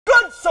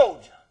good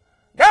soldier.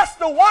 That's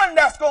the one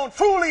that's going to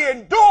truly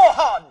endure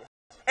hardness.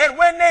 And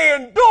when they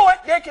endure it,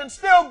 they can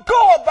still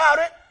go about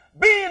it,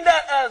 being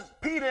that as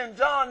Peter and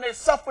John, they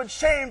suffered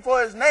shame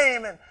for his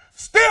name and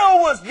still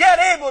was yet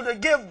able to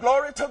give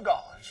glory to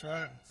God. That's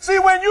right. See,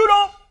 when you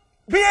don't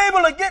be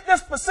able to get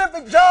this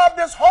specific job,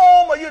 this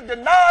home, or you're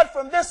denied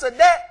from this or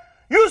that,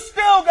 you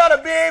still got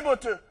to be able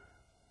to,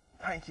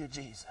 thank you,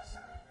 Jesus.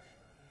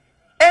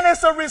 And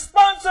it's a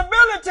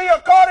responsibility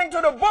according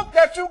to the book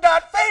that you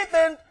got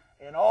faith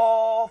in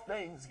all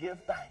things give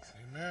thanks.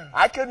 Amen.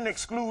 I couldn't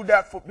exclude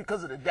that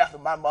because of the death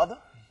of my mother.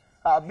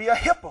 I'll be a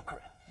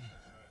hypocrite.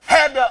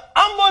 Had to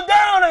humble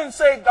down and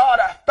say, God,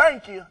 I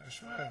thank you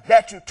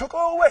that you took her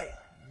away.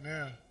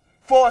 Amen.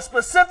 For a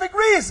specific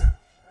reason.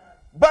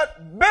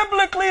 But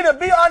biblically to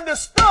be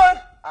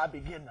understood, I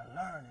begin to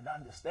learn and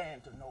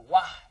understand to know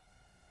why.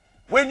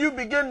 When you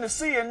begin to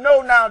see and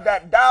know now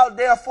that thou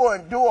therefore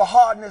endure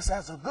hardness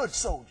as a good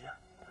soldier.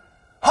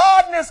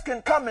 Hardness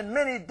can come in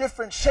many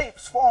different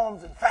shapes,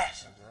 forms, and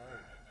fashions.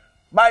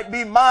 Might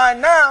be mine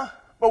now,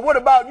 but what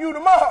about you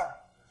tomorrow?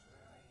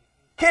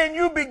 Can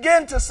you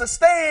begin to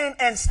sustain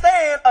and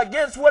stand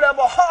against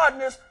whatever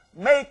hardness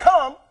may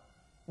come,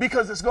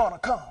 because it's going to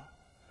come?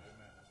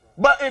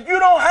 But if you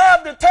don't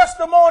have the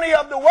testimony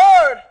of the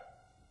word,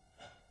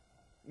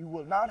 you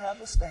will not have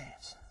a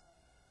stance.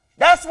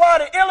 That's why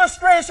the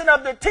illustration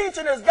of the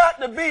teaching has got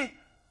to be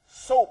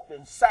soaked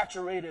and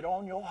saturated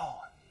on your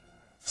heart,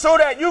 so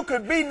that you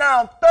could be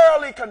now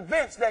thoroughly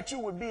convinced that you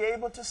would be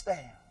able to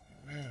stand.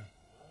 Amen.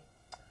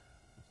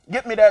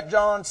 Get me that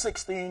John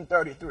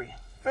 16:33.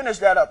 Finish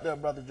that up there,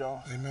 Brother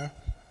John. Amen.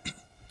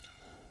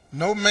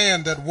 No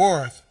man that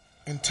warreth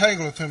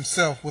entangleth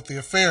himself with the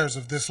affairs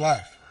of this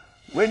life.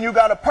 When you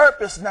got a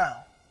purpose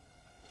now,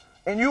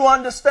 and you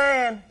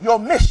understand your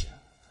mission,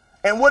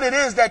 and what it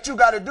is that you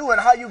got to do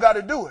and how you got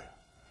to do it,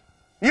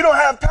 you don't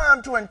have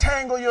time to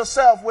entangle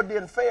yourself with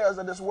the affairs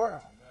of this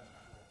world.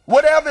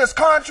 Whatever is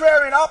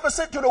contrary and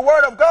opposite to the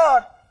word of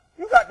God,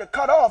 you got to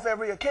cut off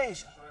every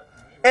occasion.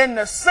 And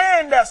the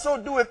sin that so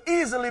doeth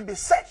easily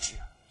besets you.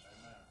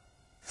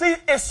 See,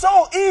 it's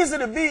so easy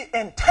to be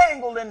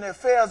entangled in the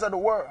affairs of the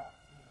world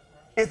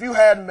if you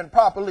hadn't been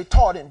properly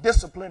taught and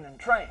disciplined and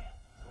trained.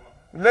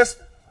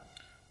 Listen.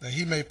 That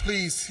he may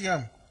please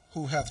him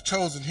who hath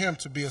chosen him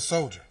to be a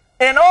soldier.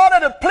 In order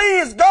to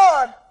please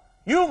God,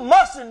 you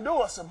must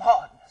endure some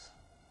hardness.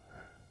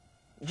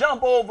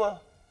 Jump over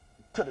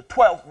to the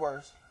 12th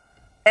verse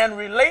and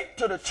relate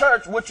to the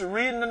church what you're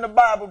reading in the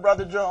Bible,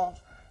 Brother Jones,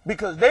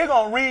 because they're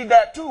going to read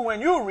that too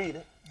when you read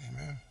it.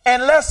 Amen.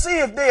 And let's see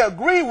if they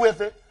agree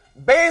with it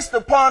based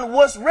upon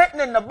what's written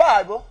in the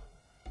Bible.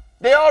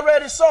 They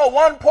already saw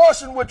one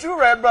portion what you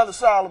read, Brother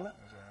Solomon,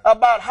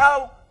 about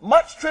how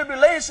much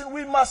tribulation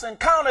we must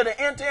encounter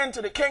to enter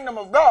into the kingdom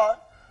of God.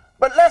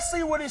 But let's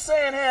see what he's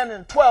saying here in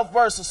the 12th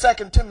verse of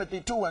 2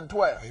 Timothy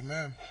 2:12.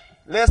 Amen.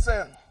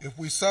 Listen. If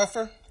we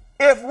suffer,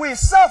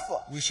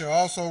 we shall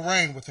also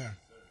reign with him.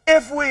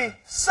 If we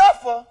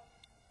suffer,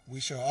 we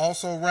shall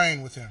also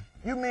reign with him.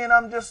 You mean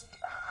I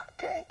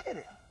can't get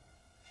it.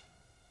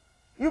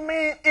 You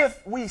mean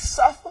if we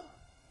suffer?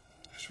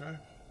 That's right.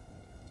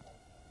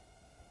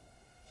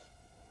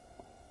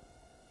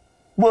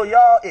 Will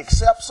y'all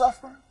accept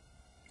suffering?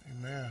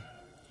 Amen.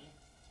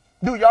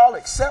 Do y'all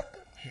accept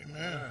it?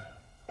 Amen.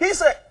 He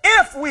said,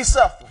 if we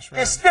suffer. Right.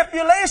 There's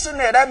stipulation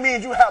there. That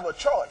means you have a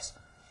choice.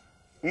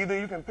 Either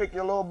you can pick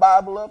your little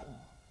Bible up and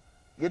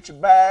get your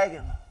bag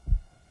and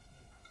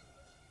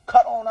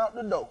cut on out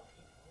the door.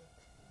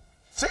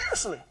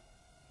 Seriously.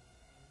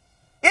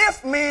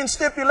 If means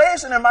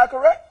stipulation, am I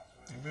correct?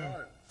 Amen.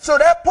 So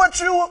that puts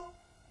you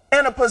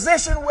in a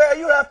position where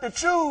you have to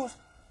choose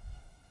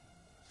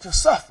to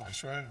suffer.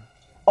 That's right.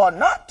 Or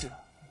not to.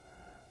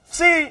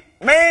 See,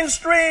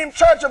 mainstream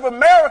Church of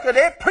America,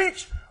 they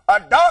preach a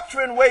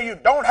doctrine where you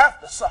don't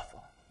have to suffer.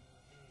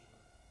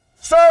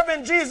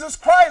 Serving Jesus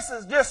Christ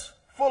is just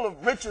full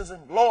of riches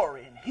and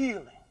glory and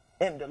healing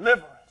and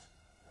deliverance.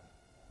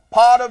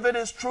 Part of it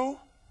is true,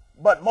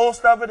 but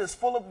most of it is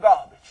full of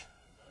garbage.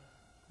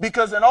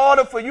 Because in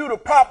order for you to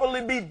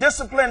properly be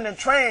disciplined and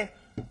trained,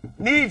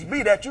 needs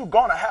be that you're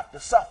going to have to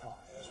suffer.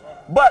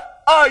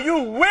 But are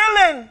you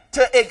willing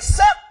to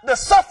accept the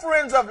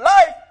sufferings of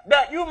life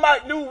that you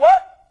might do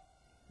what?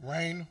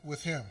 Reign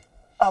with him.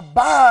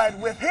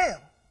 Abide with him.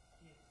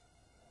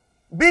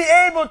 Be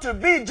able to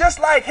be just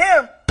like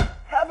him.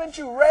 Haven't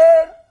you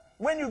read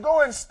when you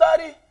go and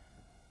study?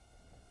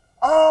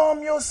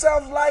 Arm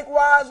yourselves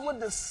likewise with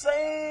the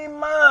same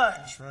mind.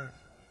 That's right.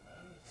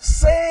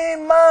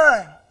 Same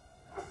mind.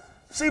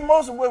 See,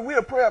 most of what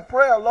we'll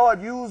pray,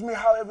 Lord, use me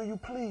however you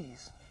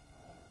please.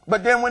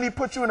 But then when he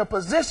puts you in a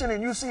position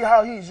and you see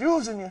how he's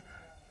using you,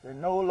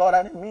 then no, Lord,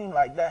 I didn't mean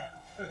like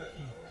that.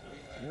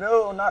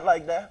 No, not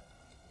like that.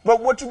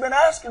 But what you've been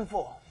asking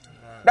for.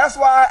 That's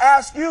why I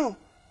ask you,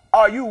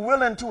 are you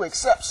willing to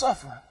accept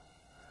suffering?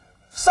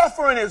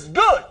 Suffering is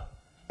good.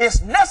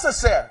 It's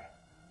necessary.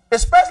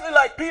 Especially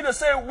like Peter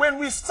said, when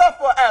we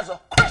suffer as a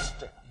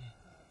Christian.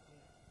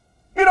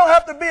 You don't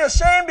have to be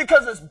ashamed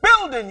because it's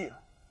building you.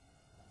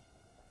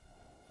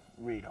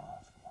 Read on.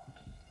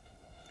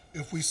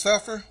 If we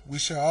suffer, we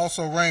shall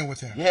also reign with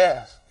him.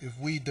 Yes. If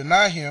we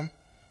deny him,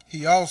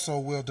 he also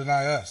will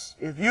deny us.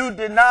 If you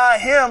deny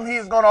him,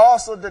 he's going to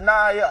also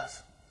deny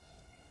us.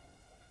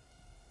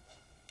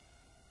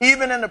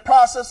 Even in the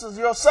process of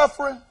your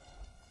suffering,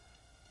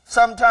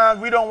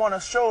 sometimes we don't want to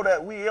show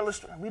that we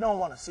illustrate. We don't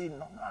want to see,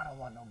 no, I don't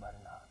want nobody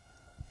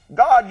now.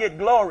 God get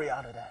glory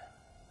out of that.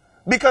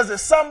 Because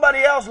it's somebody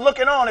else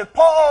looking on. If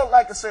Paul,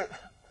 like I said,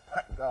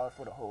 thank God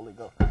for the Holy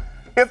Ghost.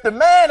 If the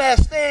man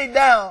had stayed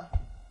down,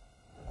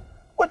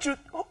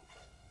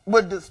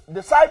 would the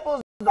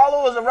disciples,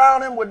 followers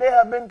around him, would they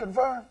have been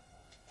confirmed?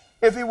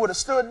 If he would have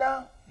stood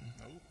down?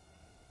 No.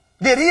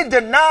 Did he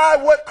deny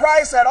what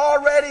Christ had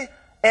already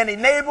and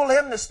enable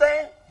him to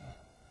stand?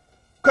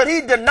 Could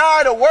he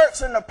deny the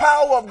works and the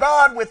power of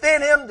God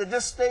within him to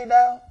just stay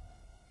down?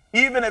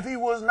 Even if he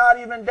was not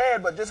even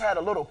dead, but just had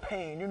a little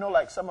pain. You know,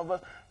 like some of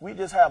us, we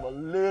just have a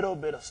little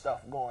bit of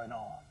stuff going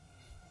on.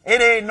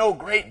 It ain't no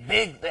great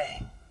big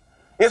thing.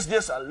 It's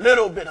just a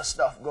little bit of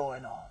stuff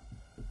going on.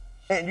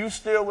 And you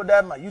still with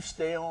that mind, you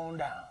stay on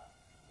down.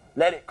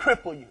 Let it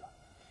cripple you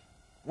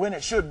when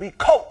it should be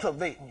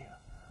cultivating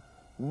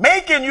you.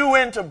 Making you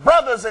into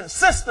brothers and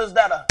sisters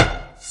that are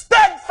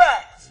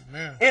steadfast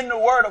Amen. In the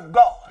word of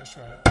God. That's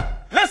right.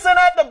 Listen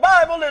at the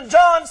Bible in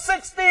John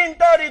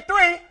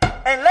 16:33,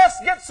 and let's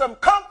get some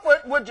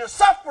comfort with your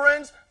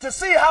sufferings to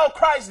see how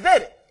Christ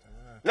did it.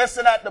 Amen.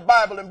 Listen at the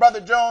Bible. And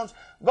Brother Jones,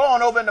 go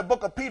on over in the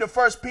book of Peter,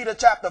 1 Peter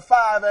chapter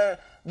 5, and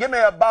give me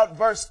about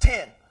verse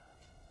 10.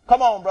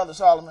 Come on, Brother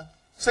Solomon.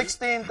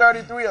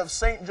 16:33 of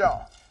St.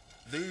 John.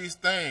 These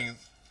things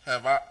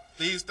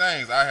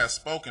I have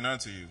spoken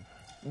unto you.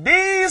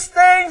 These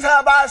things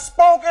have I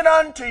spoken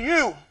unto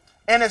you.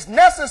 And it's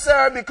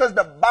necessary because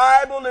the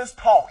Bible is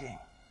talking.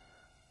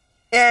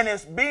 And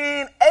it's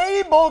being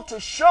able to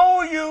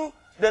show you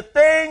the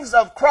things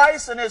of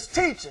Christ and his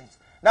teachings.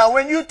 Now,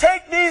 when you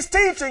take these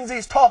teachings,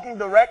 he's talking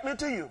directly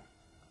to you.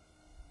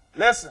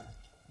 Listen.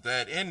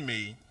 That in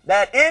me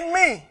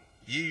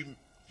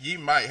ye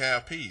might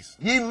have peace.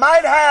 Ye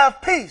might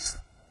have peace.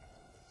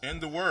 In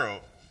the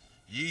world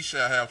ye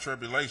shall have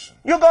tribulation.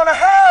 You're going to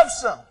have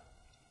some.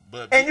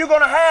 And you're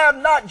going to have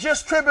not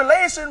just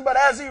tribulation, but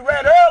as he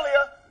read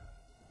earlier,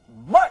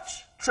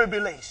 much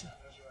tribulation.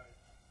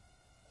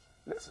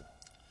 Listen.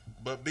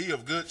 But be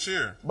of good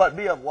cheer. But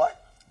be of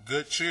what?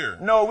 Good cheer.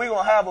 No, we're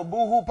going to have a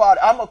boo-hoo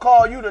party. I'm going to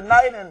call you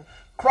tonight and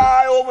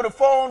cry over the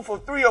phone for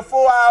 3 or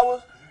 4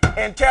 hours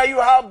and tell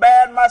you how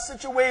bad my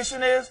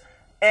situation is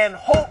and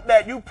hope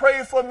that you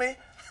pray for me.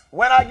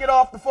 When I get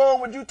off the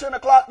phone with you 10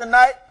 o'clock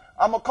tonight,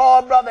 I'm going to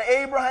call Brother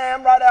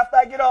Abraham right after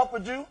I get off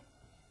with you.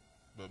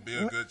 But be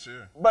of good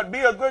cheer. But be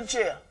of good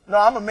cheer. No,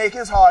 I'm going to make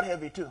his heart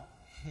heavy too.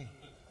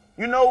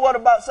 You know what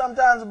about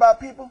sometimes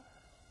about people?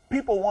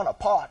 People want a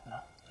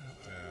partner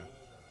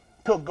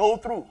to go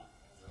through.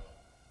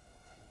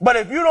 But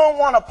if you don't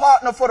want a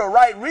partner for the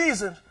right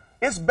reasons,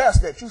 it's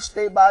best that you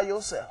stay by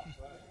yourself.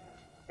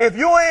 If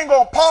you ain't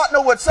going to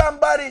partner with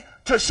somebody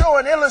to show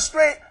and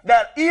illustrate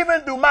that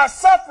even through my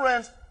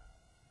sufferings,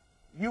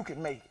 you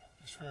can make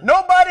it. Right.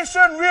 Nobody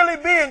shouldn't really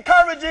be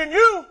encouraging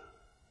you.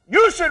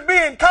 You should be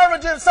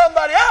encouraging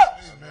somebody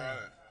else. Amen.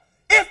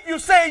 If you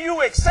say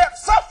you accept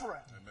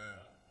suffering. Amen.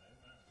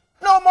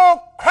 No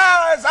more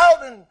cries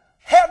out and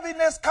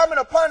heaviness coming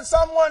upon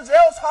someone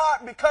else's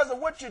heart because of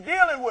what you're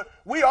dealing with.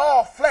 We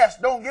all flesh,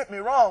 don't get me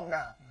wrong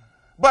now.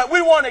 But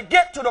we want to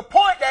get to the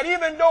point that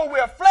even though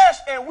we're flesh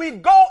and we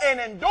go and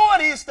endure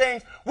these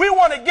things, we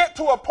want to get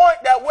to a point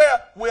that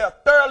where we're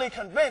thoroughly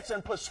convinced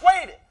and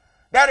persuaded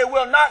that it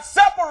will not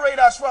separate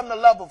us from the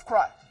love of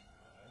Christ.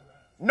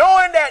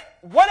 Knowing that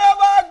whatever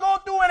I go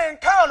through and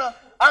encounter,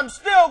 I'm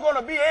still going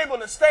to be able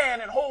to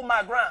stand and hold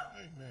my ground.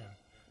 Amen.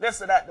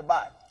 Listen at the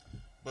Bible.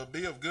 But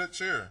be of good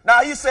cheer. Now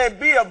he said,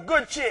 be of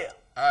good cheer.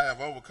 I have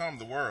overcome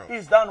the world.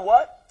 He's done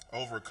what?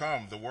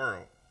 Overcome the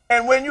world.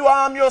 And when you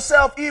arm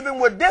yourself even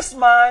with this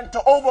mind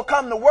to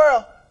overcome the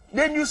world,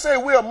 didn't you say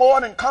we are more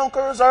than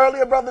conquerors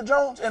earlier, Brother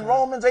Jones, in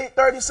Romans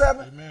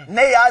 8:37? Amen.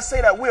 Nay, I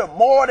say that we are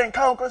more than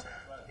conquerors.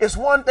 It's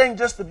one thing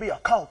just to be a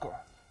conqueror.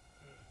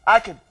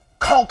 I can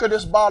conquer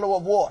this bottle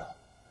of water.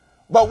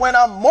 But when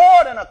I'm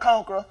more than a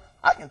conqueror,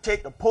 I can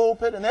take the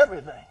pulpit and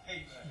everything.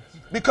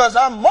 Because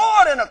I'm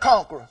more than a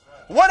conqueror.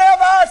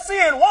 Whatever I see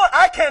and want,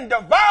 I can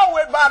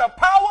devour it by the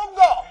power of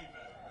God.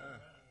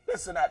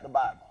 Listen at the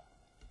Bible.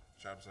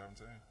 Chapter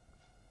 17.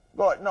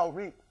 Go ahead. No,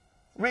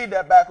 read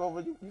that back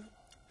over.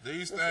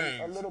 These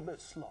things. A little bit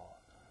slow.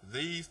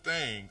 These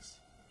things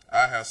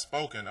I have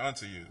spoken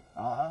unto you,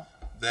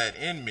 that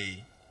in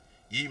me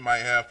ye might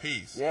have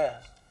peace.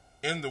 Yes.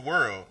 In the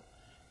world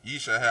ye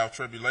shall have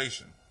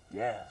tribulation.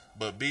 Yes.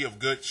 But be of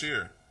good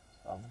cheer.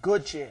 Of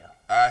good cheer.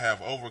 I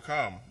have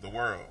overcome the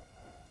world.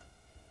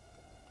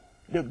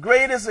 The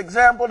greatest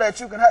example that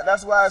you can have,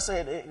 that's why I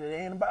said it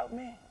ain't about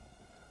me.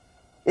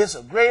 It's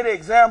a great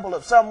example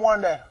of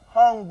someone that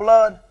hung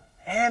blood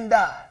and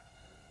died,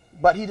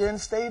 but he didn't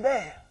stay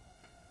there.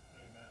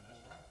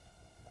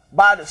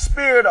 By the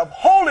spirit of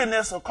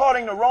holiness,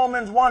 according to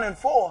Romans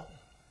 1:4,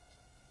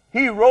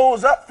 he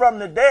rose up from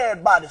the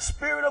dead by the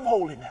spirit of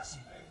holiness.